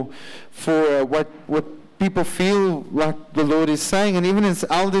what people feel like the Lord is saying. And even as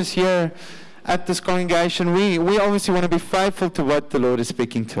elders here at this congregation, we obviously want to be faithful to what the Lord is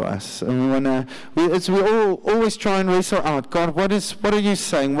speaking to us, and we always try and wrestle out, God, what are you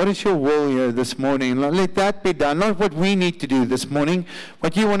saying? What is your will here this morning? Let that be done. Not what we need to do this morning.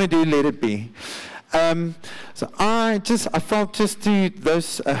 What you want to do, let it be. So I felt just to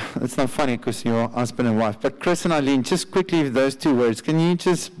those. It's not funny because you're husband and wife, but Chris and Eileen, just quickly those two words. Can you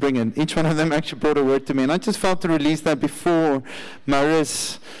just bring it? Each one of them actually brought a word to me, and I just felt to release that before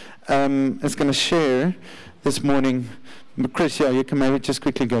Maurice is going to share this morning. Chris, you can maybe just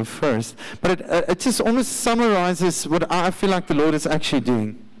quickly go first. But it just almost summarizes what I feel like the Lord is actually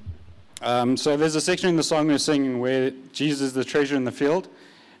doing. So there's a section in the song we're singing where Jesus is the treasure in the field.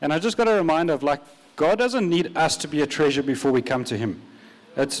 And I just got a reminder of, like, God doesn't need us to be a treasure before we come to him.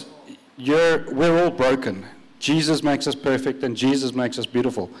 We're all broken. Jesus makes us perfect and Jesus makes us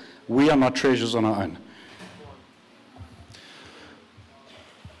beautiful. We are not treasures on our own.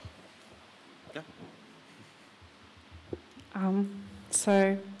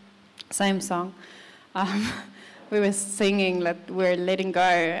 So, same song. We were singing that we're letting go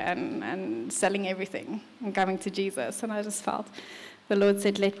and selling everything and coming to Jesus. And I just felt the Lord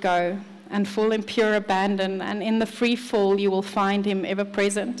said, let go and fall in pure abandon. And in the free fall, you will find him ever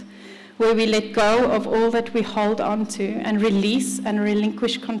present. Where we let go of all that we hold on to and release and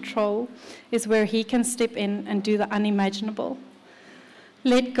relinquish control is where he can step in and do the unimaginable.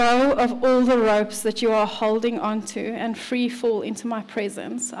 Let go of all the ropes that you are holding onto and free fall into my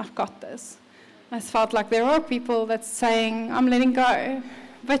presence. I've got this. I felt like there are people that's saying, I'm letting go,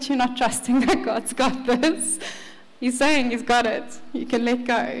 but you're not trusting that God's got this. He's saying he's got it. You can let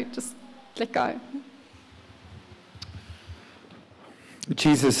go. Just let go.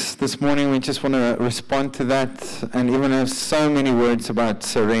 Jesus, this morning we just want to respond to that and even have so many words about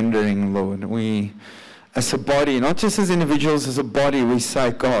surrendering, Lord. We, as a body, not just as individuals, as a body, we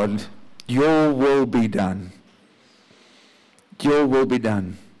say, God, your will be done. Your will be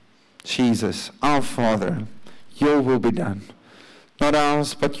done. Jesus, our Father, your will be done. Not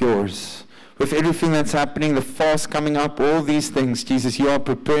ours, but yours. With everything that's happening, the fast coming up, all these things, Jesus, you are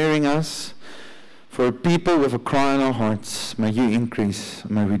preparing us for a people with a cry in our hearts. May you increase,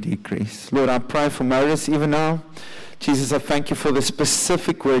 may we decrease. Lord, I pray for Maurice even now. Jesus, I thank you for the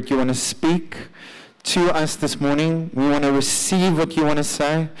specific word you want to speak to us this morning. We want to receive what you want to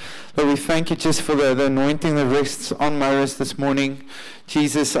say. Lord, we thank you just for the anointing that rests on Maurice this morning.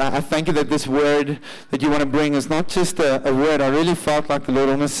 Jesus, I thank you that this word that you want to bring is not just a word. I really felt like the Lord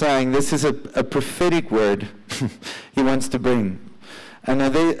almost saying this is a prophetic word he wants to bring.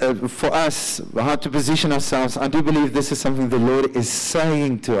 And for us, how to position ourselves, I do believe this is something the Lord is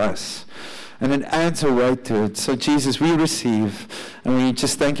saying to us. And it adds a weight to it. So Jesus, we receive, and we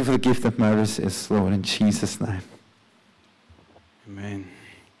just thank you for the gift that Maurice is, Lord, in Jesus' name. Amen.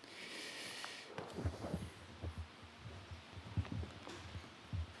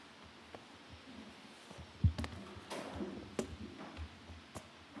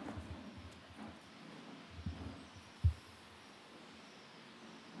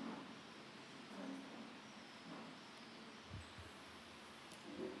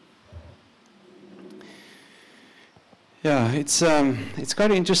 Yeah, it's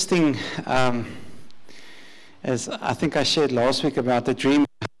quite interesting, as I think I shared last week about the dream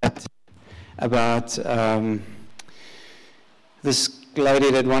I had about this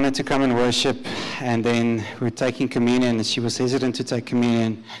lady that wanted to come and worship, and then we were taking communion, and she was hesitant to take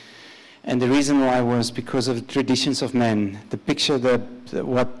communion. And the reason why was because of the traditions of men, the picture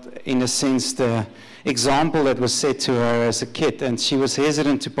what, in a sense, the example that was set to her as a kid, and she was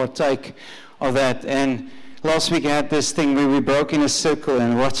hesitant to partake of that. And last week I had this thing where we broke in a circle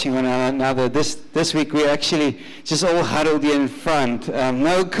and watching one another. This week we actually just all huddled in front,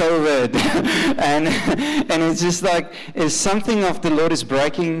 no COVID, and it's just like it's something of the Lord is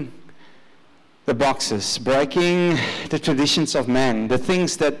breaking the boxes, breaking the traditions of man, the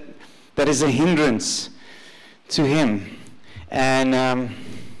things that is a hindrance to Him, and I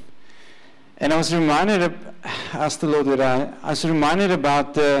was reminded asked the Lord that I was reminded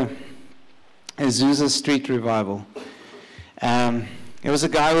about the Azusa Street Revival. There was a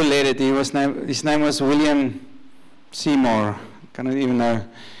guy who led it. His name was William Seymour. I don't even know.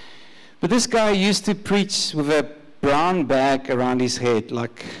 But this guy used to preach with a brown bag around his head,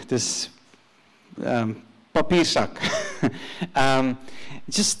 like this papiersak.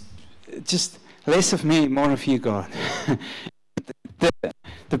 Just less of me, more of you, God.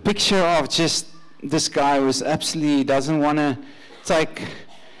 The picture of just this guy was absolutely doesn't want to take.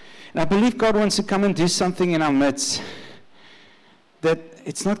 And I believe God wants to come and do something in our midst that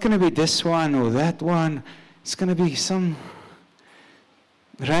it's not going to be this one or that one. It's going to be some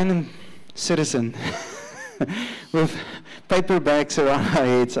random citizen with paper bags around our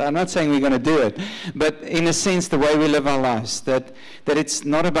heads. I'm not saying we're going to do it, but in a sense, the way we live our lives, that it's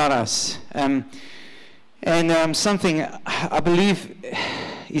not about us. Something I believe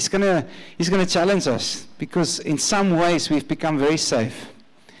he's going to challenge us, because in some ways we've become very safe.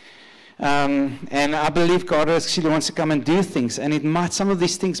 And I believe God actually wants to come and do things, and some of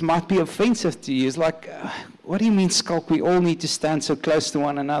these things might be offensive to you. It's like, what do you mean, Skulk? We all need to stand so close to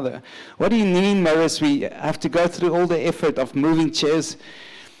one another. What do you mean, Maurice? We have to go through all the effort of moving chairs.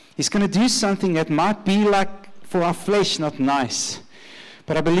 He's going to do something that might be like, for our flesh, not nice.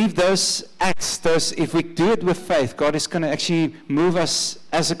 But I believe those acts, if we do it with faith, God is going to actually move us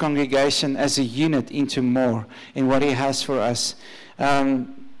as a congregation, as a unit, into more in what He has for us.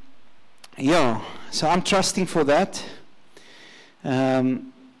 So I'm trusting for that.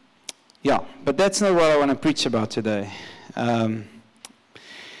 But that's not what I want to preach about today.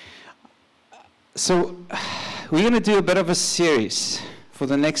 So we're going to do a bit of a series for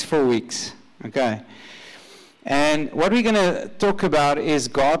the next 4 weeks, okay? And what we're going to talk about is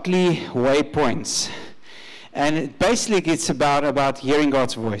godly waypoints. And it basically it's about hearing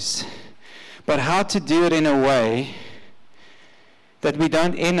God's voice, but how to do it in a way that we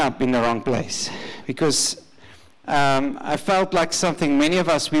don't end up in the wrong place. Because I felt like many of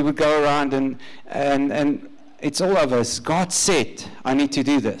us, we would go around and it's all of us. God said, I need to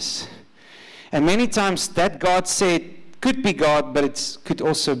do this. And many times that God said could be God, but it could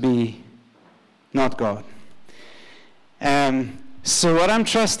also be not God. So what I'm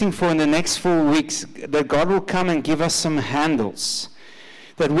trusting for in the next 4 weeks, that God will come and give us some handles.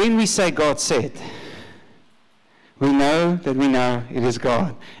 That when we say God said, we know it is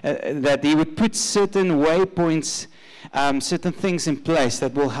God. That He would put certain waypoints, certain things in place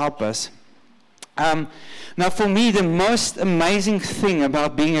that will help us. Now for me, the most amazing thing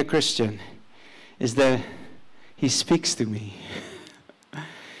about being a Christian is that He speaks to me.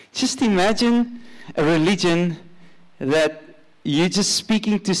 Just imagine a religion that you're just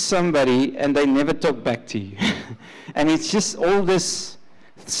speaking to somebody and they never talk back to you. And it's just all this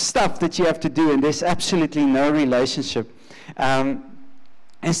stuff that you have to do, and there's absolutely no relationship.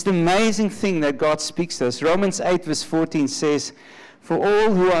 It's the amazing thing that God speaks to us. Romans 8 verse 14 says, for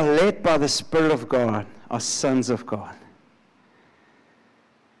all who are led by the Spirit of God are sons of God.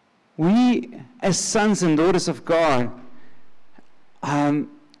 We, as sons and daughters of God,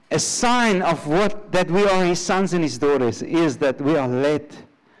 a sign of that we are His sons and His daughters is that we are led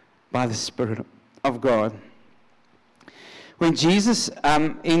by the Spirit of God. When Jesus,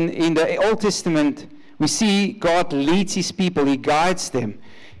 in the Old Testament, we see God leads His people, He guides them.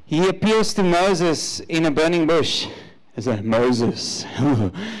 He appeals to Moses in a burning bush. He said, Moses,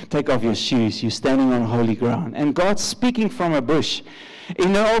 take off your shoes, you're standing on holy ground. And God's speaking from a bush.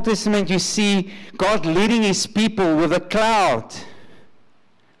 In the Old Testament, you see God leading His people with a cloud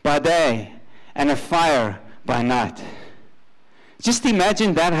by day and a fire by night. Just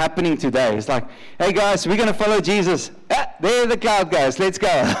imagine that happening today. It's like, hey guys, we're going to follow Jesus. There the cloud goes, let's go.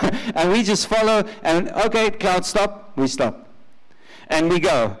 And we just follow, and okay, cloud stop, we stop. And we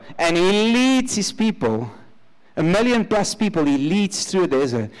go. And He leads His people, 1 million plus people, He leads through the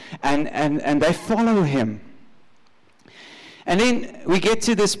desert. And they follow Him. And then we get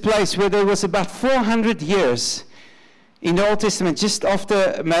to this place where there was about 400 years in the Old Testament, just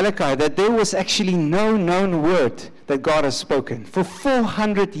after Malachi, that there was actually no known word that God has spoken. For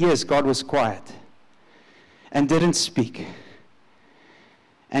 400 years, God was quiet and didn't speak.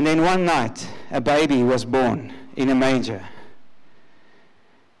 And then one night, a baby was born in a manger.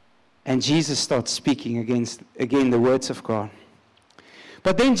 And Jesus starts speaking again the words of God.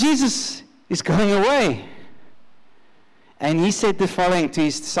 But then Jesus is going away. And He said the following to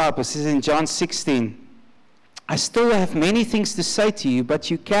His disciples. This is in John 16. I still have many things to say to you,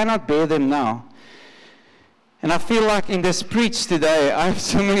 but you cannot bear them now. And I feel like in this preach today, I have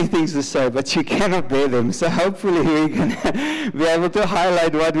so many things to say, but you cannot bear them. So hopefully we can be able to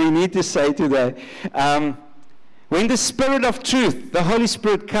highlight what we need to say today. When the Spirit of truth, the Holy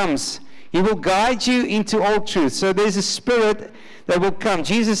Spirit comes, He will guide you into all truth. So there's a Spirit that will come.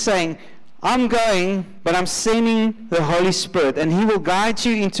 Jesus is saying, I'm going, but I'm sending the Holy Spirit, and He will guide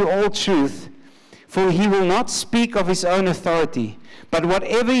you into all truth. For He will not speak of His own authority, but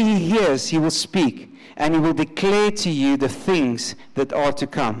whatever He hears, He will speak, and He will declare to you the things that are to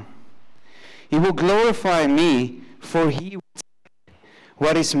come. He will glorify me, for He will take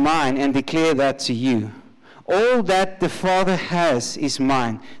what is mine and declare that to you. All that the Father has is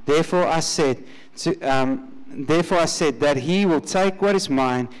mine. Therefore I said, therefore I said that he will take what is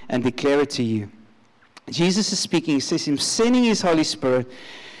mine and declare it to you. Jesus is speaking. He says he's sending his Holy Spirit,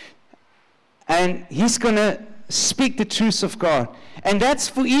 and he's going to speak the truths of God. And that's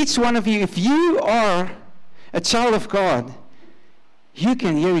for each one of you. If you are a child of God, you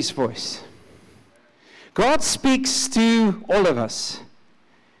can hear his voice. God speaks to all of us.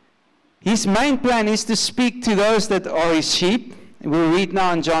 His main plan is to speak to those that are his sheep. We'll read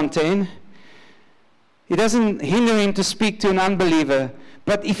now in John 10. It doesn't hinder him to speak to an unbeliever.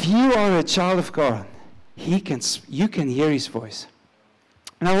 But if you are a child of God, you can hear his voice.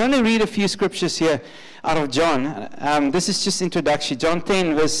 And I want to read a few scriptures here out of John. This is just introduction. John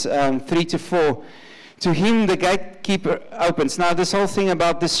 10, verse 3 to 4. To him the gatekeeper opens. Now this whole thing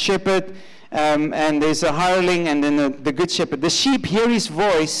about this shepherd, and there's a hireling and then the good shepherd. The sheep hear his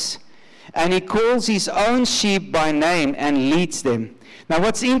voice, and he calls his own sheep by name and leads them. Now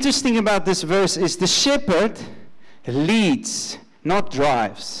what's interesting about this verse is the shepherd leads, not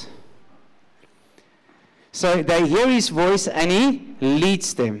drives. So they hear his voice and he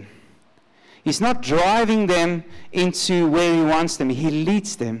leads them. He's not driving them into where he wants them. He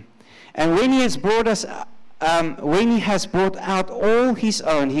leads them. And when he has brought out all his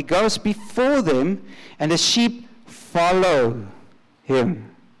own, he goes before them, and the sheep follow him.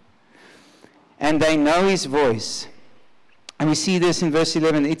 And they know his voice. And we see this in verse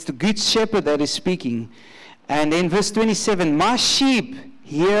 11. It's the good shepherd that is speaking. And in verse 27, my sheep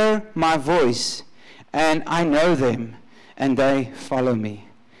hear my voice, and I know them, and they follow me.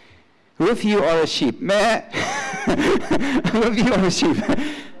 Who of you are a sheep? Who of you are a sheep?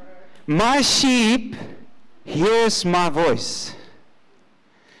 My sheep hears my voice.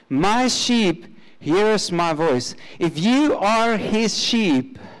 My sheep hears my voice. If you are his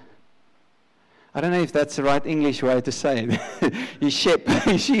sheep, I don't know if that's the right English way to say it. His sheep.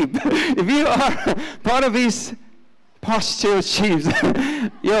 If you are part of his pastured sheep,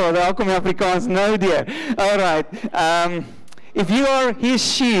 yo, daar kom Afrikaans nou dear. All right. If you are his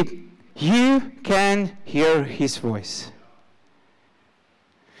sheep, you can hear his voice.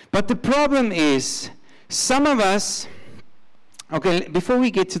 But the problem is, some of us, okay, before we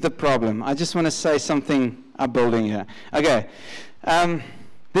get to the problem, I just want to say something I'm building here. Okay.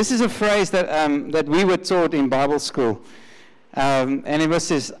 This is a phrase that we were taught in Bible school. And it was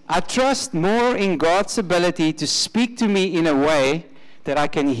this: I trust more in God's ability to speak to me in a way that I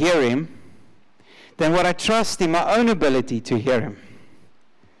can hear him than what I trust in my own ability to hear him.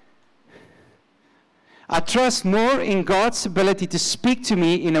 I trust more in God's ability to speak to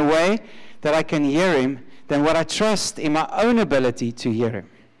me in a way that I can hear him than what I trust in my own ability to hear him.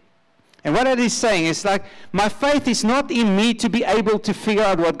 And what it is saying is like, my faith is not in me to be able to figure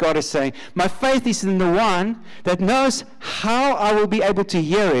out what God is saying. My faith is in the one that knows how I will be able to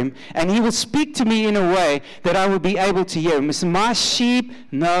hear him, and he will speak to me in a way that I will be able to hear him. So my sheep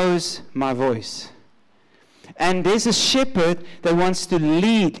knows my voice. And there's a shepherd that wants to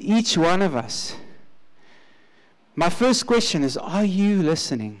lead each one of us. My first question is, are you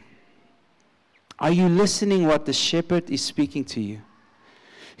listening? Are you listening what the shepherd is speaking to you?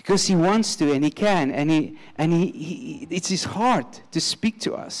 Because he wants to, and he can, and he it's his heart to speak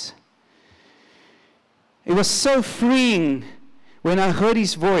to us. It was so freeing when I heard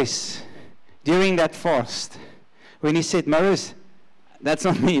his voice during that fast, when he said, Maurice, that's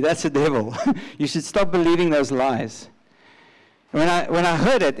not me, that's the devil. You should stop believing those lies. When I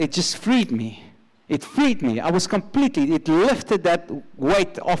heard it, it just freed me. It freed me. I was completely, it lifted that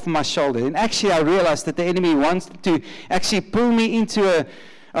weight off my shoulder. And actually I realized that the enemy wants to actually pull me into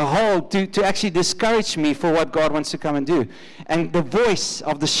a hole to actually discourage me for what God wants to come and do. And the voice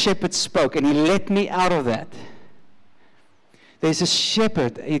of the shepherd spoke, and he let me out of that. There's a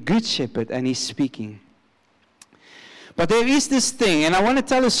shepherd, a good shepherd, and he's speaking. But there is this thing, and I want to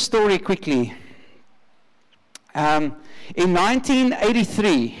tell a story quickly. In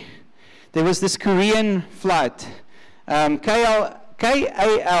 1983, there was this Korean flight, KAL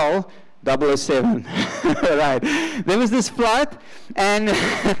 007. Right. There was this flight, and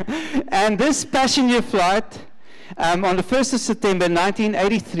this passenger flight, on the 1st of September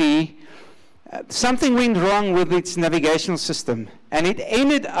 1983, something went wrong with its navigational system, and it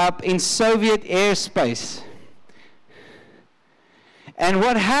ended up in Soviet airspace. And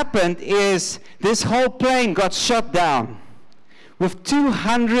what happened is this whole plane got shot down with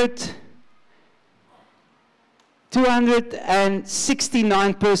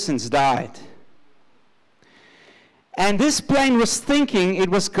 269 persons died. And this plane was thinking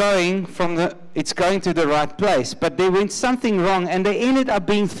it's going to the right place, but there went something wrong, and they ended up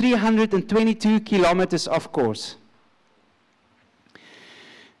being 322 kilometers off course.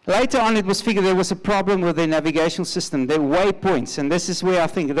 Later on, it was figured there was a problem with the navigational system, the waypoints. And this is where I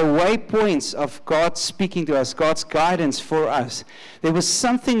think the waypoints of God speaking to us, God's guidance for us, there was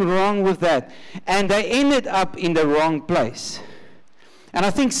something wrong with that. And they ended up in the wrong place. And I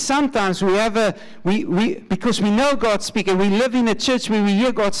think sometimes because we know God speak, and we live in a church where we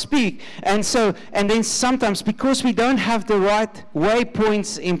hear God speak, and then sometimes because we don't have the right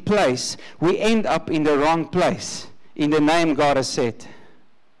waypoints in place, we end up in the wrong place, in the name God has said.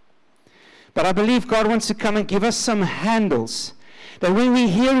 But I believe God wants to come and give us some handles, that when we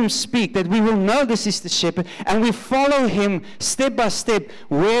hear Him speak, that we will know this is the shepherd, and we follow Him step by step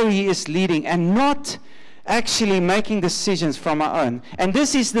where He is leading, and not actually making decisions from our own. And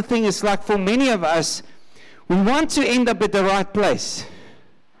this is the thing, it's like for many of us, we want to end up at the right place,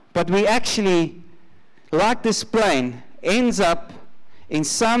 but we actually, like this plane, ends up in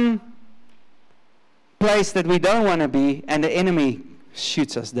some place that we don't want to be, and the enemy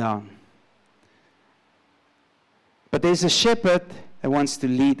shoots us down. But there's a shepherd that wants to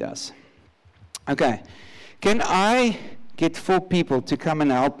lead us. Okay, can I get 4 people to come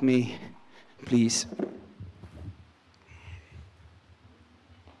and help me, please?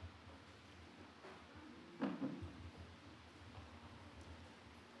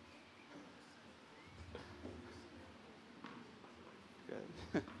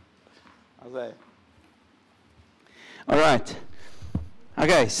 All right.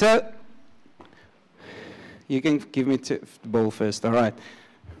 Okay, so you can give me the ball first. All right.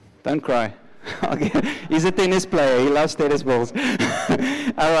 Don't cry. Okay. He's a tennis player. He loves tennis balls.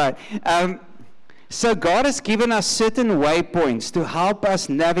 All right. So God has given us certain waypoints to help us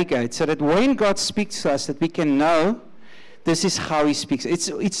navigate, so that when God speaks to us, that we can know this is how He speaks. It's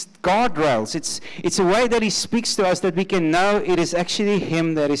guardrails. It's a way that He speaks to us that we can know it is actually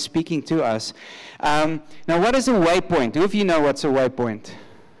Him that is speaking to us. Now, what is a waypoint? Who of you know what's a waypoint?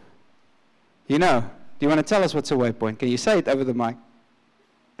 You know? Do you want to tell us what's a waypoint? Can you say it over the mic?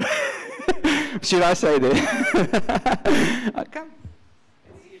 Should I say that? Come.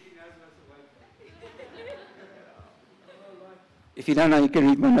 If you don't know, you can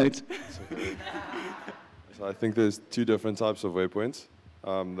read my notes. So I think there's 2 different types of waypoints.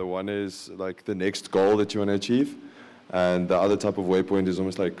 The one is like the next goal that you want to achieve, and the other type of waypoint is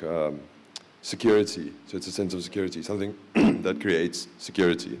almost like security. So it's a sense of security, something that creates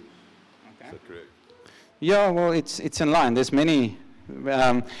security. Okay. Is that correct? Yeah, well, it's in line. There's many.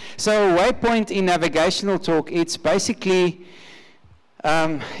 So a waypoint in navigational talk, it's basically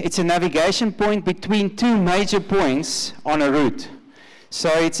it's a navigation point between 2 major points on a route. So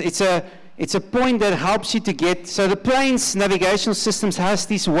it's a point that helps you to get. So the plane's navigational systems has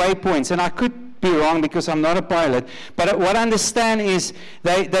these waypoints, and I could be wrong because I'm not a pilot, but what I understand is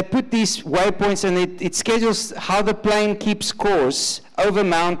they put these waypoints, and it schedules how the plane keeps course over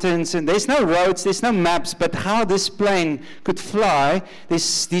mountains, and there's no roads, there's no maps, but how this plane could fly,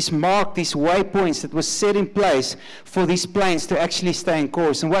 these waypoints that was set in place for these planes to actually stay in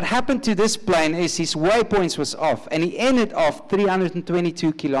course. And what happened to this plane is his waypoints was off, and he ended off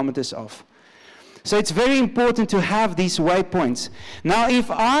 322 kilometers off. So it's very important to have these waypoints. Now, if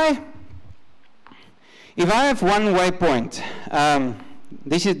I have one waypoint,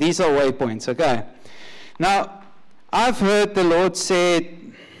 these are waypoints, okay? Now, I've heard the Lord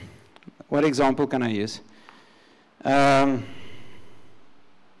said, what example can I use? Huh?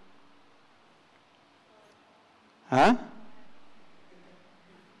 I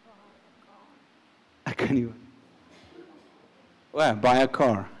can't even. Well, buy a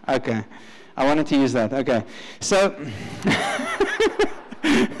car. Okay. I wanted to use that. Okay. So,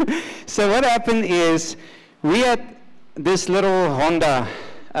 so what happened is we had this little Honda.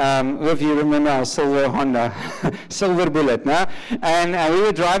 If you remember our silver Honda, silver bullet, no? And we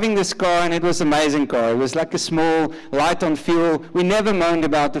were driving this car, and it was an amazing car. It was like a small, light on fuel. We never moaned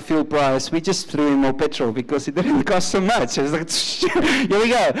about the fuel price. We just threw in more petrol because it didn't cost so much. It was like, here we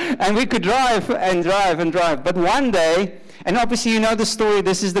go. And we could drive and drive and drive. But one day, and obviously you know the story,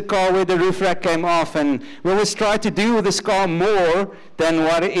 this is the car where the roof rack came off, and we always tried to do with this car more than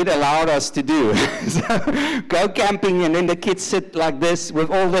what it allowed us to do. So go camping, and then the kids sit like this with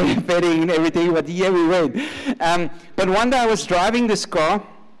all the bedding and everything, but here we went. But one day I was driving this car,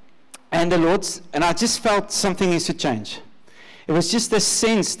 and I just felt something needs to change. It was just a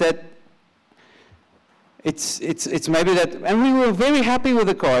sense that it's maybe that, and we were very happy with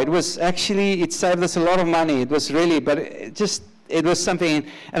the car. It was actually, it saved us a lot of money. It was really, but it was something.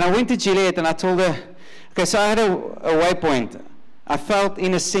 And I went to Juliet and I told her, okay, so I had a waypoint. I felt,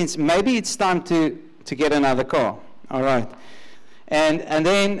 in a sense, maybe it's time to get another car. All right. And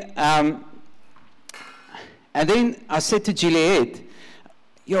then I said to Juliet,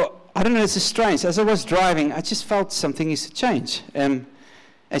 I don't know, it's strange. As I was driving, I just felt something is to change. And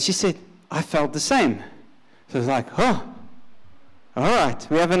she said, I felt the same. So I was like, oh, all right.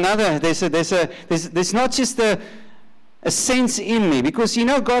 We have another. There's not just a sense in me, because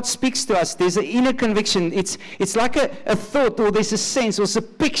God speaks to us. There's an inner conviction. It's like a thought, or there's a sense, or it's a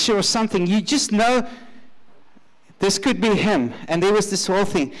picture or something. You just know this could be him. And there was this whole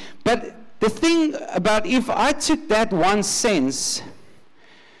thing. But the thing about, if I took that one sense,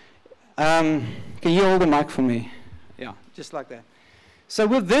 can you hold the mic for me? Yeah, just like that. So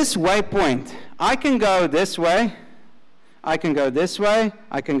with this waypoint, I can go this way, I can go this way,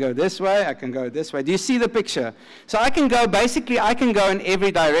 I can go this way, I can go this way. Do you see the picture? So I can go in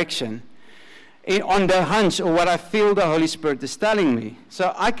every direction on the hunch or what I feel the Holy Spirit is telling me.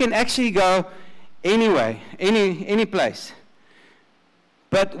 So I can actually go anyway, any place.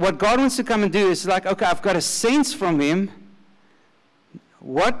 But what God wants to come and do is like, okay, I've got a sense from him.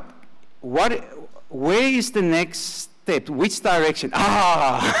 Where is the next step? Which direction?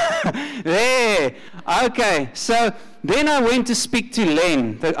 There. Okay. So then I went to speak to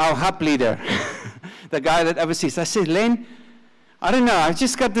Len, our hub leader, the guy that oversees. I said, Len, I don't know. I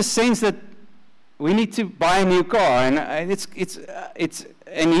just got the sense that we need to buy a new car, and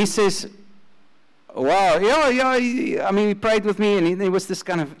and he says, wow, yeah. I mean, he prayed with me, and there was this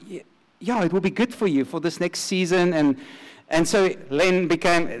kind of, it will be good for you for this next season, and so Len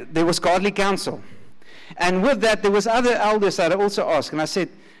there was godly counsel. And with that, there was other elders that I also asked. And I said,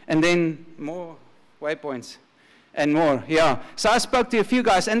 and then more waypoints and more. Yeah. So I spoke to a few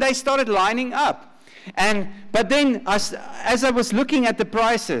guys, and they started lining up. But then, as I was looking at the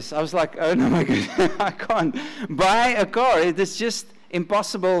prices, I was like, oh, no, my God, I can't buy a car. It is just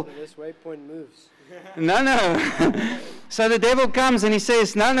impossible. So this waypoint moves. No. So the devil comes, and he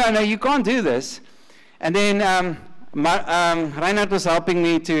says, no, you can't do this. And then Reinhard was helping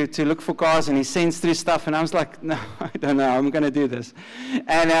me to look for cars, and he sends through stuff, and I was like, no, I don't know, I'm going to do this.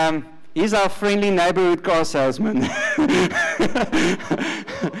 And he's our friendly neighborhood car salesman.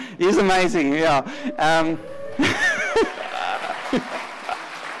 He's amazing, yeah.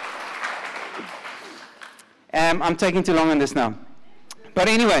 I'm taking too long on this now. But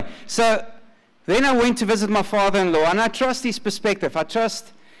anyway, so then I went to visit my father-in-law, and I trust his perspective.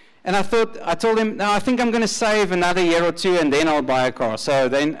 And I told him, no, I think I'm going to save another year or two, and then I'll buy a car. So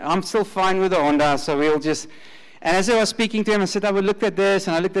then I'm still fine with the Honda, so we'll just, and as I was speaking to him, I said, I would look at this,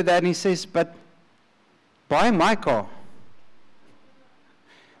 and I looked at that, and he says, but buy my car.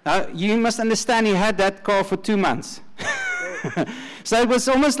 Now, you must understand, he had that car for 2 months. So it was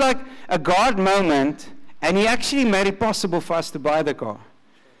almost like a God moment, and he actually made it possible for us to buy the car.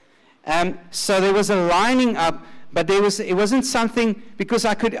 So there was a lining up. But it wasn't something, because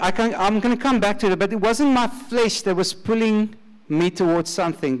I'm going to come back to it, but it wasn't my flesh that was pulling me towards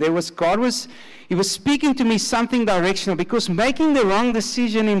something. He was speaking to me something directional, because making the wrong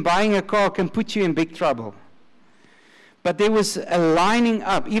decision in buying a car can put you in big trouble. But there was a lining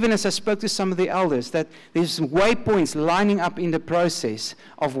up, even as I spoke to some of the elders, that there's waypoints lining up in the process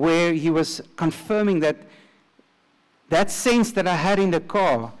of where he was confirming that sense that I had in the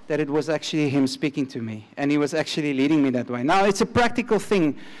car, that it was actually him speaking to me, and he was actually leading me that way. Now, it's a practical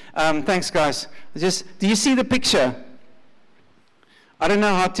thing. Thanks, guys. Do you see the picture? I don't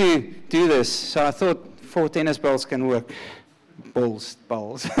know how to do this, so I thought 4 tennis balls can work. Balls.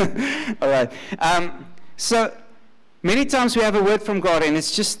 All right. So many times we have a word from God, and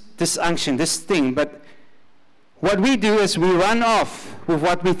it's just this unction, this thing. But what we do is we run off with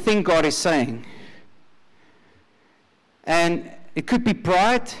what we think God is saying. And it could be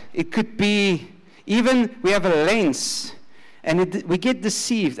pride, it could be even we have a lens, and we get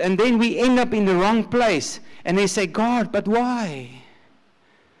deceived, and then we end up in the wrong place, and they say, God, but why?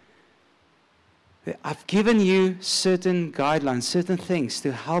 I've given you certain guidelines, certain things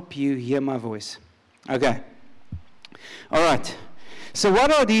to help you hear my voice. Okay. All right. So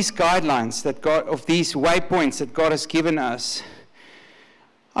what are these guidelines of these waypoints that God has given us?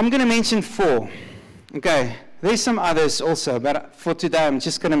 I'm going to mention 4. Okay. There's some others also, but for today I'm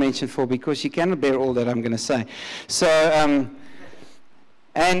just going to mention 4, because you cannot bear all that I'm going to say. So,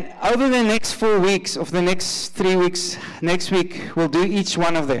 and over the next 4 weeks, of the next 3 weeks, next week we'll do each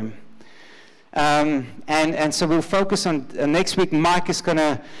one of them. And so we'll focus on next week. Mike is going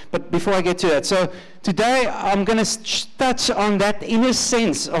to, but before I get to that, so today I'm going to touch on that inner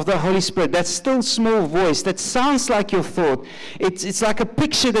sense of the Holy Spirit, that still small voice that sounds like your thought. It's like a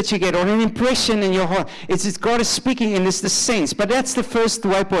picture that you get, or an impression in your heart. It's God is speaking, and it's the sense. But that's the first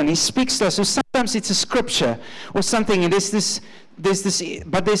waypoint. He speaks to us. So sometimes it's a scripture or something, and there's this there's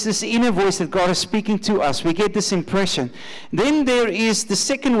this inner voice that God is speaking to us. We get this impression. Then there is the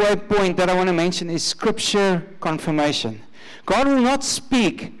second waypoint that I want to mention is Scripture confirmation. God will not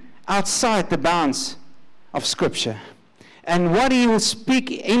speak outside the bounds of Scripture. And what He will speak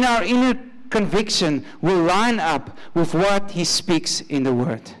in our inner conviction will line up with what He speaks in the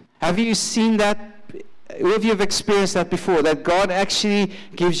Word. Have you seen that? Who of you have experienced that before? That God actually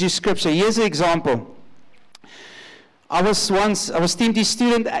gives you Scripture. Here's an example. I was team D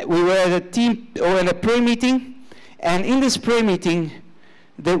student. We were at a prayer meeting, and in this prayer meeting,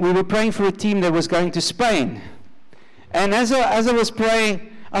 we were praying for a team that was going to Spain. And as I was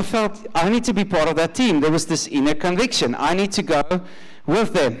praying, I felt I need to be part of that team. There was this inner conviction. I need to go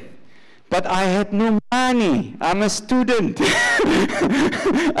with them. But I had no money. I'm a student.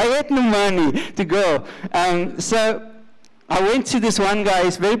 I had no money to go. So I went to this one guy.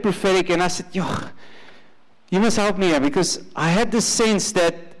 He's very prophetic, and I said, you must help me here, because I had this sense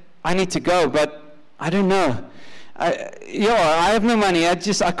that I need to go, but I don't know. I have no money. I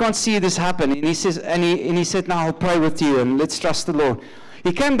can't see this happen. And he said, "Now I'll pray with you and let's trust the Lord."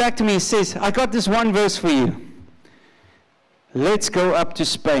 He came back to me and says, "I got this one verse for you. Let's go up to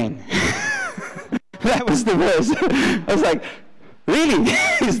Spain." That was the verse. I was like, really?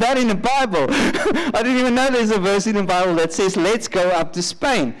 Is that in the Bible? I didn't even know there's a verse in the Bible that says, "Let's go up to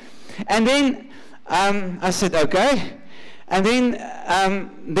Spain." And then I said, okay. And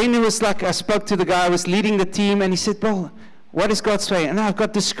then it was like I spoke to the guy who was leading the team, and he said, "Well, what is God saying?" And I've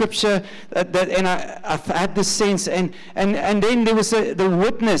got the scripture, and I've had this sense. And then there was the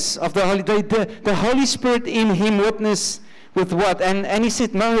witness of the Holy Spirit in him witness with what? And he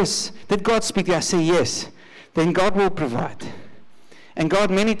said, "Maurice, did God speak to you?" I said, "Yes." Then God will provide. And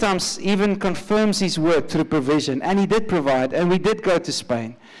God many times even confirms His word through provision. And He did provide, and we did go to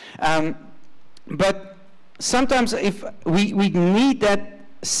Spain. But sometimes if we need that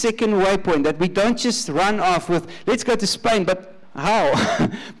second waypoint, that we don't just run off with, "Let's go to Spain," but how?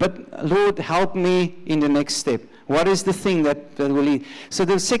 But Lord, help me in the next step. What is the thing that will lead? So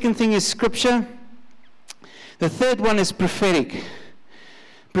the second thing is Scripture. The third one is prophetic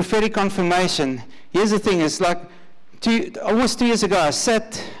confirmation. Here's the thing, it's like almost 2 years ago,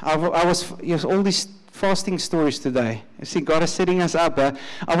 I was all these fasting stories today. You see, God is setting us up.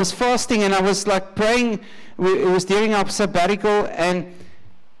 I was fasting and I was like praying. It was during our sabbatical, and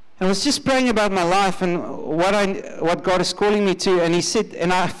I was just praying about my life and what God is calling me to. And He said,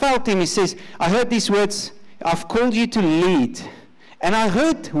 and I felt Him. He says, "I heard these words, I've called you to lead." And I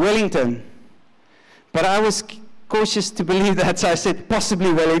heard Wellington, but I was cautious to believe that, so I said,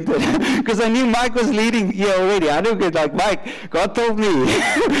 possibly Wellington, because I knew Mike was leading here already. I don't get like, "Mike, God told me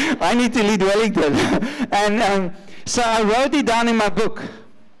I need to lead Wellington." And so I wrote it down in my book.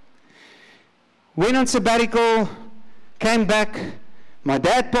 Went on sabbatical, came back. My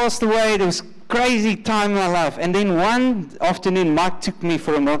dad passed away. It was crazy time in my life. And then one afternoon, Mike took me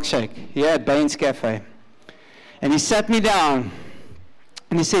for a milkshake here at Baines Cafe. And he sat me down,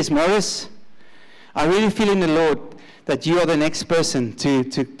 and he says, "Maurice, I really feel in the Lord that you are the next person to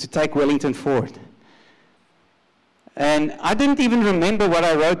take Wellington forward." And I didn't even remember what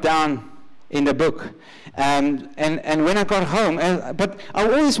I wrote down in the book. And when I got home, but I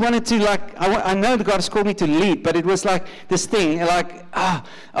always wanted to, like, I know that God has called me to lead, but it was like this thing, like,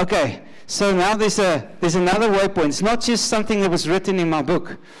 okay, so now there's another waypoint. It's not just something that was written in my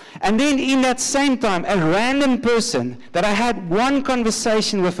book. And then in that same time, a random person that I had one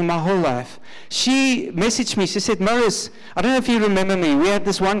conversation with in my whole life, she messaged me. She said, "Maurice, I don't know if you remember me. We had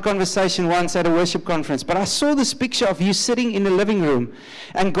this one conversation once at a worship conference, but I saw this picture of you sitting in the living room,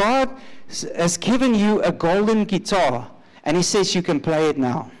 and God has given you a golden guitar, and He says you can play it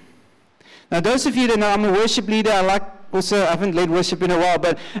now." Now, those of you that know, I'm a worship leader. I haven't led worship in a while,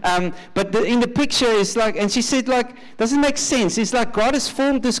 but in the picture, it's like, and she said, like, doesn't make sense. It's like God has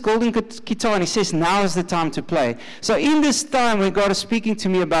formed this golden guitar, and He says, now is the time to play. So in this time when God is speaking to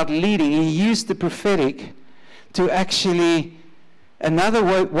me about leading, He used the prophetic to actually, another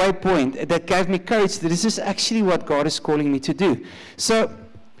waypoint that gave me courage that this is actually what God is calling me to do. So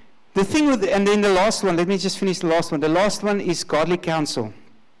the thing with, and then the last one, let me just finish the last one. The last one is godly counsel.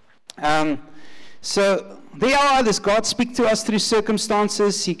 So there are others. God speaks to us through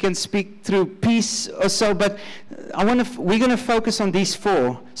circumstances. He can speak through peace or so. But we're going to focus on these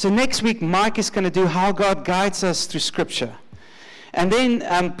four. So next week, Mike is going to do how God guides us through Scripture. And then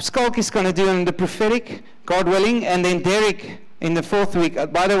Skalk is going to do on the prophetic, God willing. And then Derek in the fourth week.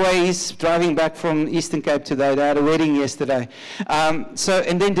 By the way, he's driving back from Eastern Cape today. They had a wedding yesterday. And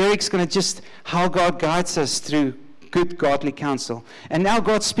then Derek's going to just how God guides us through good godly counsel. And now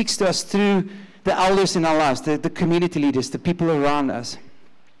God speaks to us through the elders in our lives, the community leaders, the people around us.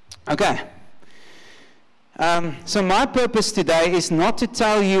 Okay. So my purpose today is not to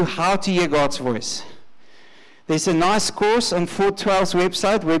tell you how to hear God's voice. There's a nice course on 412's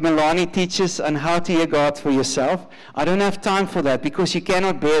website where Melanie teaches on how to hear God for yourself. I don't have time for that because you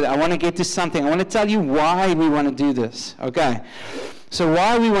cannot bear that. I want to get to something. I want to tell you why we want to do this. Okay. So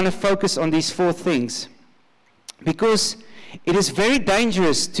why we want to focus on these 4 things. Because it is very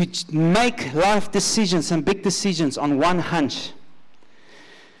dangerous to make life decisions and big decisions on one hunch.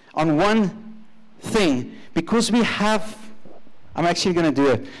 On one thing. Because we have, I'm actually going to do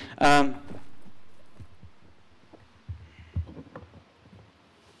it.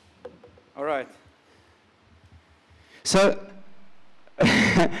 All right. So,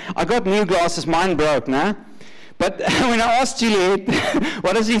 I got new glasses, mine broke now. But when I asked Juliet,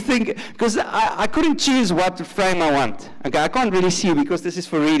 what does he think? Because I couldn't choose what frame I want. Okay, I can't really see because this is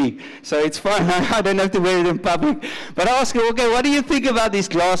for reading. So it's fine, I don't have to wear it in public. But I asked her, okay, what do you think about these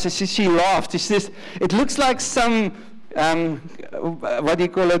glasses? She laughed. She says, it looks like some, what do you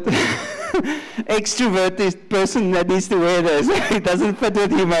call it? Extroverted person that needs to wear this. It doesn't fit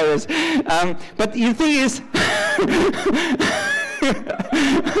with you, Maurice. But the thing is,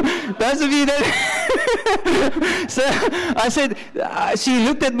 those of you that, so I said, she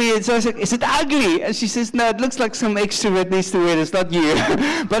looked at me and so I said, is it ugly? And she says, no, it looks like some extrovert needs to wear this, not you.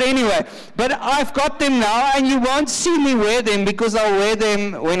 But anyway, but I've got them now and you won't see me wear them because I'll wear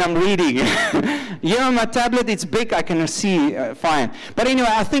them when I'm reading. Here on my tablet, it's big, I can see fine. But anyway,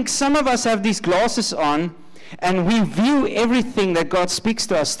 I think some of us have these glasses on and we view everything that God speaks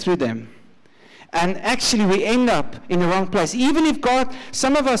to us through them. And actually we end up in the wrong place. Even if God,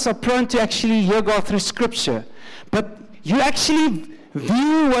 some of us are prone to actually hear God through Scripture. But you actually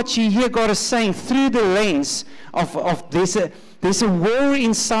view what you hear God is saying through the lens of there's a war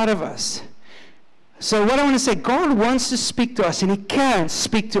inside of us. So what I want to say, God wants to speak to us and He can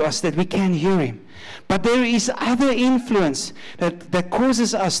speak to us that we can hear Him. But there is other influence that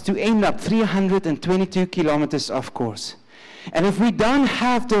causes us to end up 322 kilometers off course. And if we don't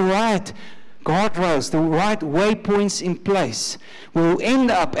have the right guardrails, the right waypoints in place, we'll end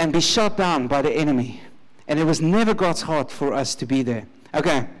up and be shot down by the enemy. And it was never God's heart for us to be there.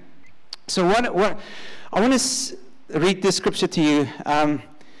 Okay, so what I want to read this scripture to you.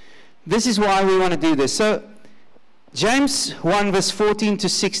 This is why we want to do this. So James 1 verse 14 to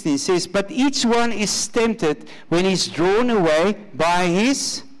 16 says, but each one is tempted when he's drawn away by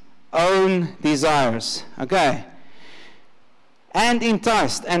his own desires. Okay. And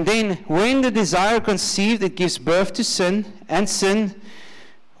enticed. And then when the desire conceived, it gives birth to sin, and sin,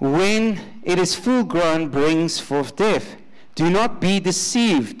 when it is full grown, brings forth death. Do not be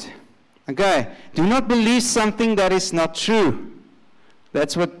deceived. Okay. Do not believe something that is not true.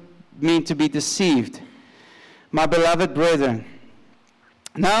 That's what it means to be deceived. My beloved brethren.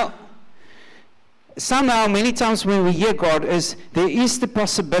 Now, somehow, many times when we hear God, there is the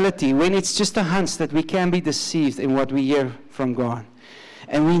possibility, when it's just a hunch, that we can be deceived in what we hear from God.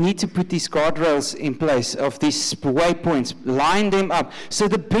 And we need to put these guardrails in place of these waypoints, line them up. So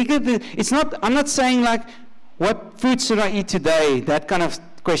the bigger I'm not saying like, what food should I eat today? That kind of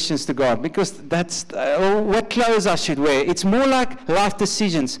questions to God, because that's what clothes I should wear. It's more like life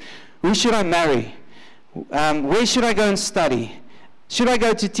decisions. Who should I marry? Where should I go and study? Should I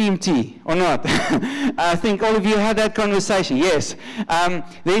go to TMT or not? I think all of you had that conversation. Yes.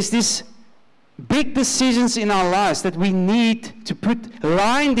 There's this big decisions in our lives that we need to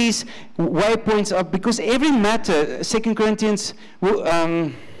line these waypoints up, because every matter, 2 Corinthians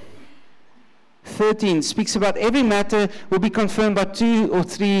 13 speaks about every matter will be confirmed by 2 or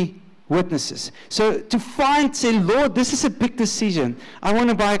 3 witnesses. So to say, Lord, this is a big decision. I want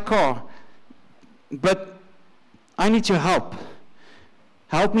to buy a car, but I need your help.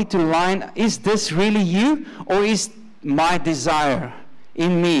 Help me to line, is this really you, or is my desire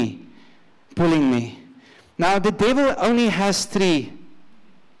in me pulling me? Now, the devil only has 3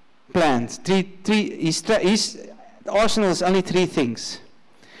 plans. His arsenal is only 3 things.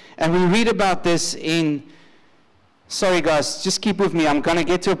 And we read about this in, sorry guys, just keep with me, I'm going to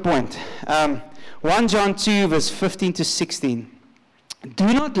get to a point. 1 John 2 verse 15 to 16.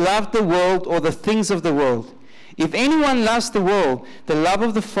 Do not love the world or the things of the world. If anyone loves the world, the love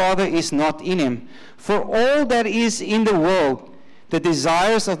of the Father is not in him. For all that is in the world, the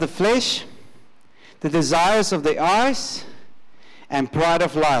desires of the flesh, the desires of the eyes, and pride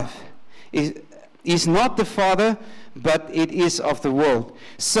of life, is not the Father, but it is of the world.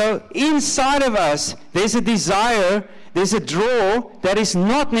 So inside of us, there's a desire, there's a draw that is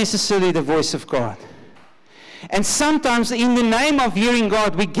not necessarily the voice of God. And sometimes in the name of hearing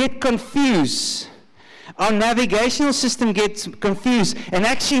God, we get confused. Our navigational system gets confused. And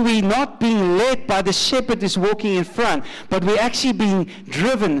actually we're not being led by the shepherd who's walking in front, but we're actually being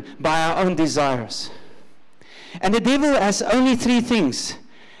driven by our own desires. And the devil has only three things.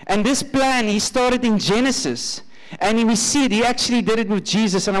 And this plan, he started in Genesis. And we see it, he actually did it with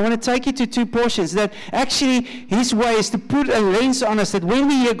Jesus. And I want to take you to two portions. That actually his way is to put a lens on us, that when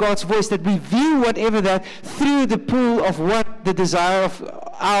we hear God's voice, that we view whatever that through the pool of what the desire of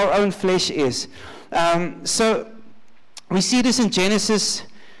our own flesh is. So we see this in Genesis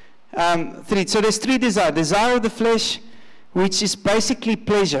 3. So there's three desires. Desire of the flesh, which is basically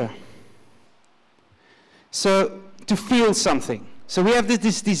pleasure. So to feel something. So we have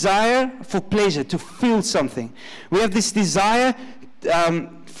this desire for pleasure, to feel something. We have this desire,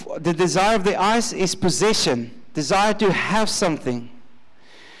 the desire of the eyes is possession, desire to have something.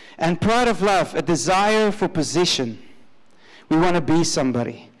 And pride of love, a desire for position. We want to be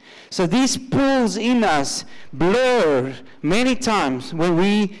somebody. So these pulls in us blur many times when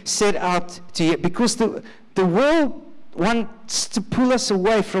we set out to, because the world wants to pull us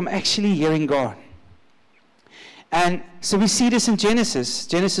away from actually hearing God. And so we see this in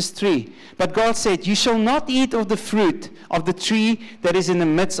Genesis 3. But God said, you shall not eat of the fruit of the tree that is in the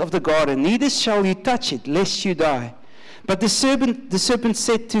midst of the garden, neither shall you touch it, lest you die. But the serpent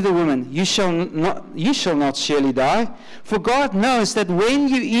said to the woman, you shall not surely die, for God knows that when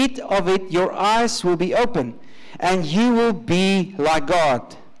you eat of it, your eyes will be open, and you will be like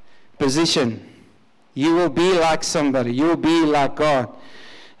God. Position. You will be like somebody. You will be like God,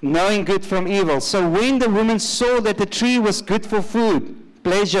 knowing good from evil. So when the woman saw that the tree was good for food,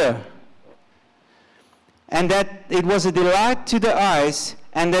 pleasure, and that it was a delight to the eyes,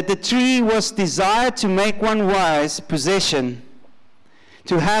 and that the tree was desired to make one wise, possession,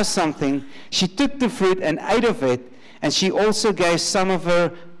 to have something, she took the fruit and ate of it, and she also gave some of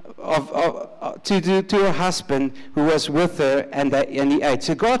her to her husband who was with her, and he ate.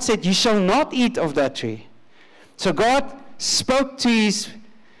 So God said, you shall not eat of that tree. So God spoke to his.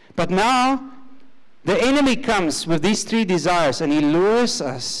 But now, the enemy comes with these three desires, and he lures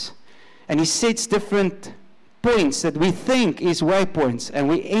us, and he sets different points that we think is waypoints, and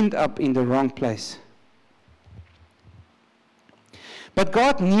we end up in the wrong place. But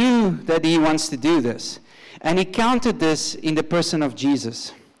God knew that he wants to do this, and he countered this in the person of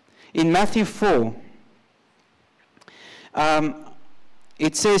Jesus. In Matthew 4,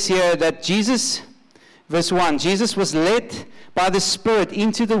 it says here that Jesus, verse 1, Jesus was led by the Spirit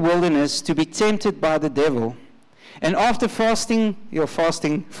into the wilderness to be tempted by the devil. And after fasting, you're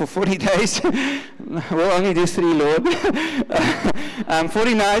fasting for 40 days. We'll only do 3, Lord.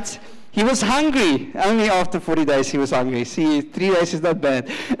 40 nights. He was hungry. Only after 40 days he was hungry. See, 3 days is not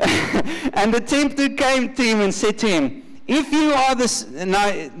bad. And the tempter came to him and said to him, if you are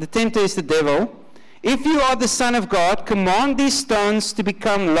the tempter is the devil, if you are the Son of God, command these stones to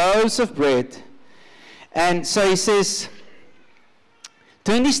become loaves of bread. And so he says,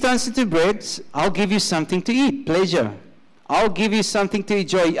 turn these stones into bread, I'll give you something to eat, pleasure. I'll give you something to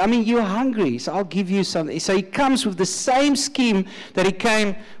enjoy. I mean, you're hungry, so I'll give you something. So he comes with the same scheme that he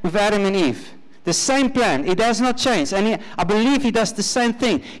came with Adam and Eve. The same plan. It does not change. And I believe he does the same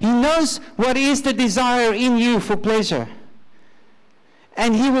thing. He knows what is the desire in you for pleasure.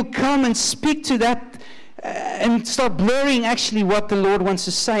 And he will come and speak to that and start blurring actually what the Lord wants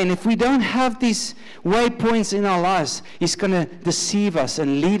to say. And if we don't have these waypoints in our lives, he's going to deceive us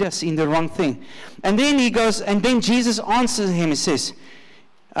and lead us in the wrong thing. And then he goes, and then Jesus answers him. He says,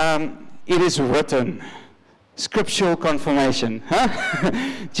 it is written. Scriptural confirmation. Huh?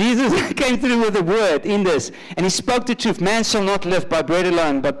 Jesus came through with a word in this, and he spoke the truth. Man shall not live by bread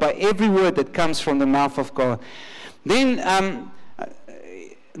alone, but by every word that comes from the mouth of God. Then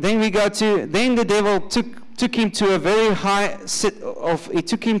we go to, then the devil took him to a very high, he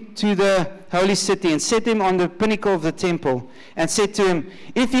took him to the holy city and set him on the pinnacle of the temple and said to him,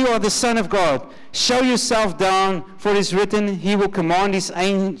 if you are the Son of God, show yourself down, for it is written, he will command his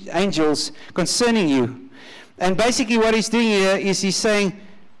angels concerning you. And basically what he's doing here is he's saying,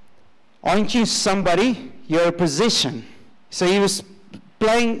 aren't you somebody? You're a position. So he was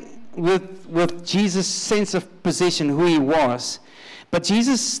playing with Jesus' sense of position, who he was. But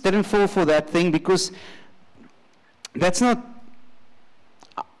Jesus didn't fall for that thing, because that's not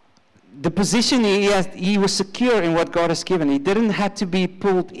the position he was secure in what God has given. He didn't have to be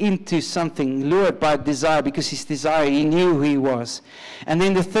pulled into something, lured by desire, because his desire, he knew who he was. And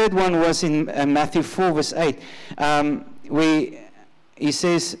then the third one was in Matthew 4, verse 8, where he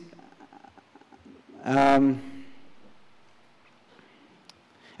says,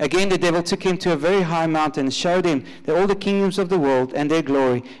 Again, the devil took him to a very high mountain and showed him that all the kingdoms of the world and their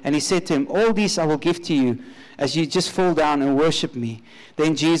glory. And he said to him, all these I will give to you, as you just fall down and worship me.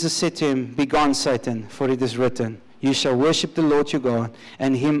 Then Jesus said to him, begone, Satan, for it is written, you shall worship the Lord your God,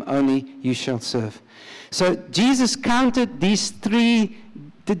 and him only you shall serve. So Jesus counted these the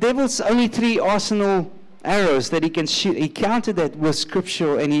devil's only 3 arsenal arrows that he can shoot. He counted that with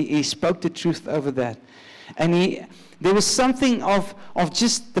scriptural, and he spoke the truth over that. And there was something of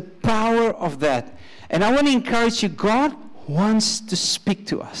just the power of that. And I want to encourage you, God wants to speak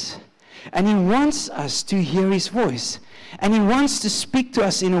to us. And he wants us to hear his voice. And he wants to speak to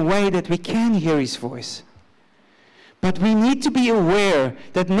us in a way that we can hear his voice. But we need to be aware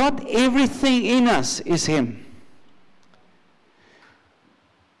that not everything in us is him.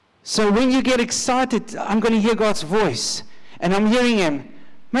 So when you get excited, I'm going to hear God's voice, and I'm hearing him,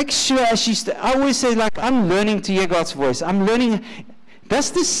 make sure as I always say, like, I'm learning to hear God's voice. I'm learning,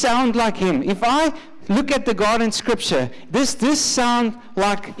 does this sound like him? If I look at the God in Scripture, does this sound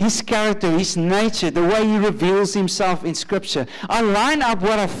like his character, his nature, the way he reveals himself in Scripture? I line up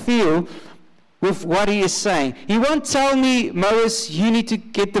what I feel with what he is saying. He won't tell me, Maurice, you need to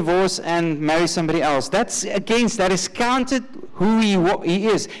get divorced and marry somebody else. That is counted who he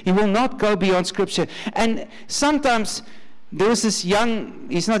is. He will not go beyond Scripture. And sometimes there was this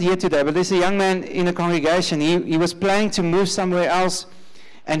he's not here today, but there's a young man in a congregation. He was planning to move somewhere else.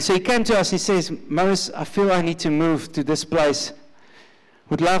 And so he came to us, he says, Maurice, I feel I need to move to this place.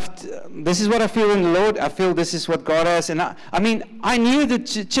 This is what I feel in the Lord. I feel this is what God has. And I knew the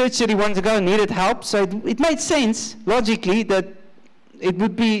church that he wanted to go needed help, so it made sense, logically, that it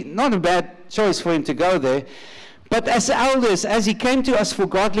would be not a bad choice for him to go there. But as elders, as he came to us for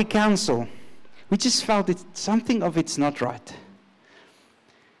godly counsel, we just felt something of it's not right.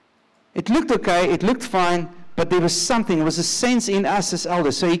 It looked okay, it looked fine, but there was something, there was a sense in us as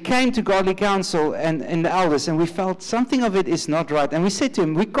elders. So he came to godly counsel and the elders, and we felt something of it is not right. And we said to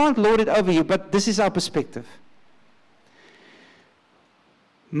him, we can't lord it over you, but this is our perspective.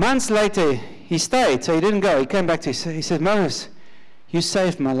 Months later, he stayed, so he didn't go. He came back to us. He said, Maurice, you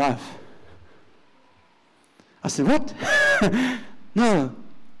saved my life. I said, what? No,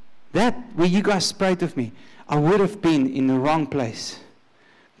 where you guys prayed with me, I would have been in the wrong place,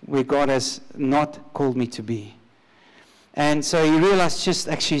 where God has not called me to be. And so he realized just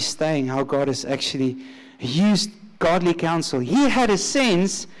actually staying, how God has actually used godly counsel. He had a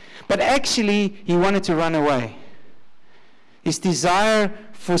sense, but actually he wanted to run away. His desire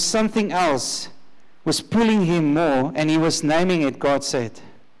for something else was pulling him more, and he was naming it, God said.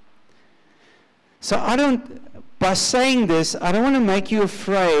 So by saying this, I don't want to make you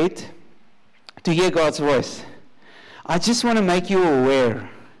afraid to hear God's voice. I just want to make you aware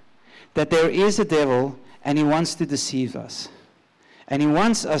that there is a devil, and he wants to deceive us. And he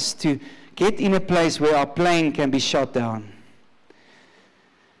wants us to get in a place where our plane can be shot down.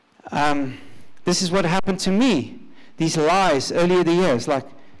 This is what happened to me. These lies earlier the years, like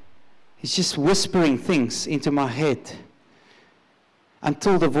he's just whispering things into my head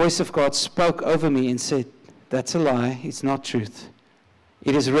until the voice of God spoke over me and said, that's a lie, it's not truth.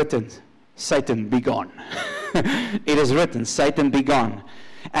 It is written, Satan, be gone. It is written, Satan, be gone.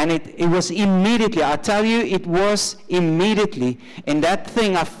 And it was immediately, I tell you, it was immediately, and that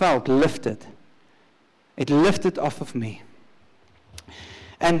thing I felt lifted. It lifted off of me.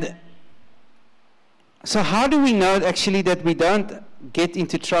 And so how do we know actually that we don't get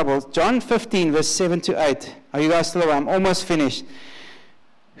into trouble? John 15, verse 7 to 8. Are you guys still around? I'm almost finished.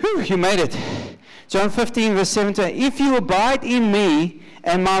 Whew, you made it. John 15, verse 7 to 8. If you abide in me,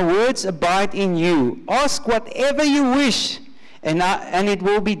 and my words abide in you, ask whatever you wish, and it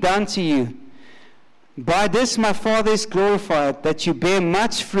will be done to you. By this my Father is glorified, that you bear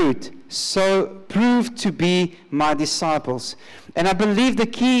much fruit, so prove to be my disciples. And I believe the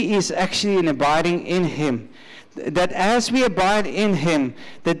key is actually in abiding in him. That as we abide in him,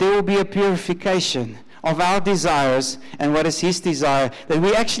 that there will be a purification of our desires and what is his desire. That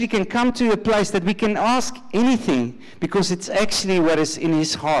we actually can come to a place that we can ask anything, because it's actually what is in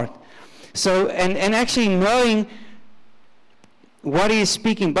his heart. So, and actually knowing what he is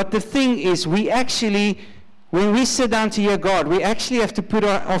speaking. But the thing is, we actually, when we sit down to hear God, we actually have to put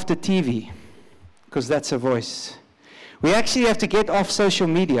off the TV, because that's a voice. We actually have to get off social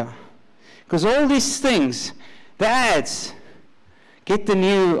media, because all these things, the ads, get the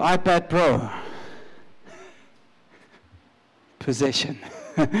new iPad Pro, possession.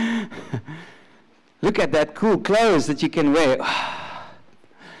 Look at that cool clothes that you can wear.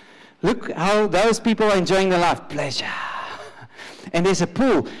 Look how those people are enjoying their life. Pleasure. And there's a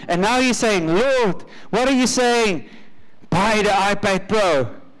pool. And now you're saying, Lord, what are you saying? Buy the iPad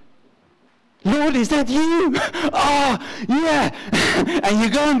Pro. Lord, is that you? Oh, yeah. And you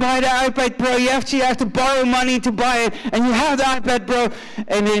go and buy the iPad Pro. You actually have to borrow money to buy it. And you have the iPad Pro.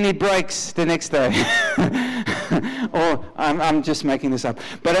 And then it breaks the next day. Or I'm just making this up.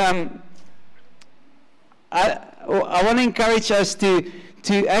 But I want to encourage us to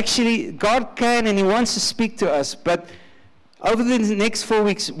actually, God can and He wants to speak to us. But over the next 4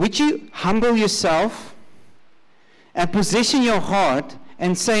 weeks, would you humble yourself and position your heart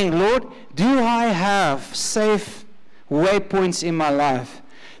and saying, Lord, do I have safe waypoints in my life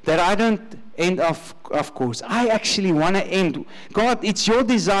that I don't end off course? I actually want to end. God, it's your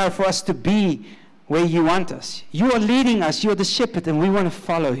desire for us to be where you want us. You are leading us. You're the shepherd, and we want to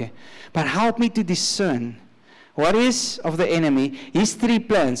follow you. But help me to discern what is of the enemy, his 3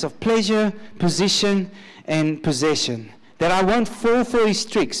 plans of pleasure, position, and possession. That I won't fall for his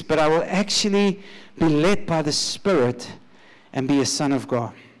tricks, but I will actually be led by the Spirit and be a son of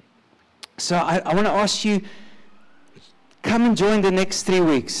God. So I want to ask you, come and join the next 3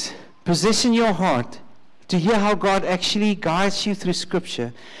 weeks. Position your heart to hear how God actually guides you through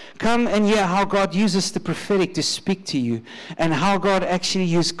Scripture. Come and hear how God uses the prophetic to speak to you, and how God actually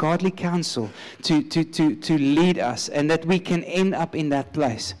used godly counsel to lead us, and that we can end up in that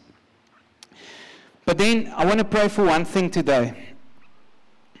place. But then I want to pray for one thing today,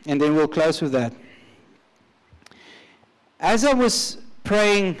 and then we'll close with that. As I was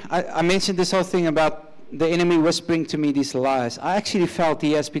praying, I mentioned this whole thing about the enemy whispering to me these lies. I actually felt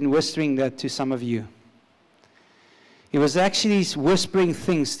he has been whispering that to some of you. He was actually whispering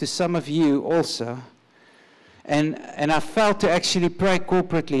things to some of you also. And I felt to actually pray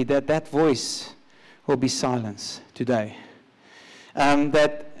corporately that voice will be silenced today.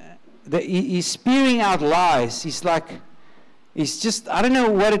 That he's spewing out lies. He's just, I don't know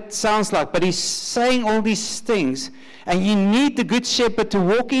what it sounds like, but he's saying all these things. And you need the good shepherd to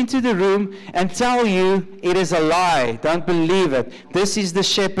walk into the room and tell you it is a lie. Don't believe it. This is the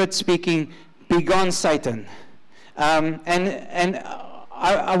shepherd speaking, begone Satan. I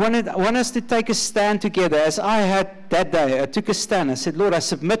want us to take a stand together. As I had that day, I took a stand. I said, Lord, I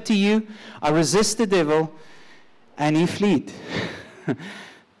submit to you. I resist the devil, and he fled.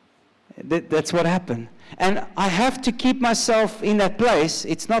 That's what happened. And I have to keep myself in that place.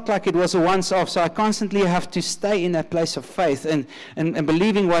 It's not like it was a once-off, so I constantly have to stay in that place of faith and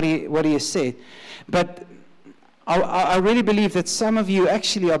believing what he has said. But I really believe that some of you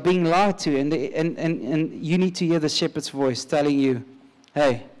actually are being lied to, and you need to hear the shepherd's voice telling you,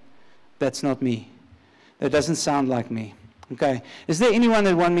 hey, that's not me. That doesn't sound like me. Okay. Is there anyone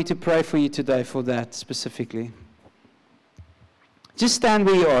that want me to pray for you today for that specifically? Just stand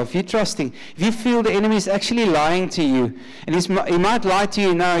where you are. If you're trusting, if you feel the enemy is actually lying to you, and he might lie to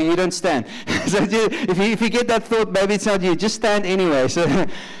you, no, you don't stand. So if you get that thought, maybe it's not you, just stand anyway. So,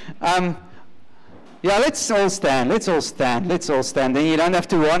 yeah, let's all stand. Let's all stand. Then you don't have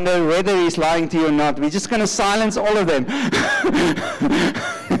to wonder whether he's lying to you or not. We're just going to silence all of them.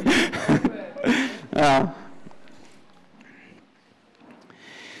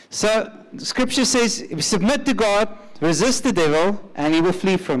 So, Scripture says, if you submit to God, resist the devil, and he will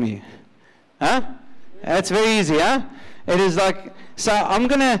flee from you. Huh? That's very easy, huh? It is like, so I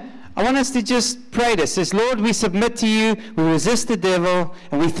want us to just pray this. It says, Lord, we submit to you, we resist the devil,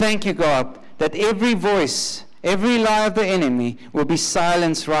 and we thank you, God, that every voice, every lie of the enemy will be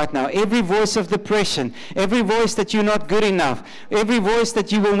silenced right now. Every voice of depression, every voice that you're not good enough, every voice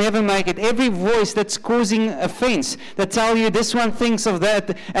that you will never make it, every voice that's causing offense, that tell you this one thinks of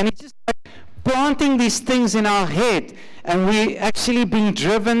that, and it's just like planting these things in our head, and we actually being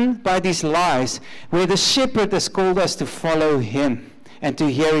driven by these lies, where the shepherd has called us to follow him and to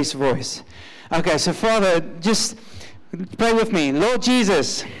hear his voice. Okay, so Father, just pray with me. Lord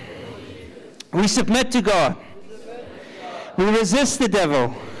Jesus, we submit to God. We resist the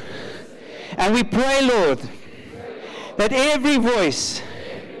devil. And we pray, Lord, that every voice,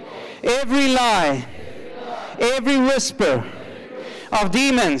 every lie, every whisper of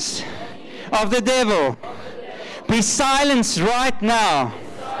demons, of the devil, be silenced right now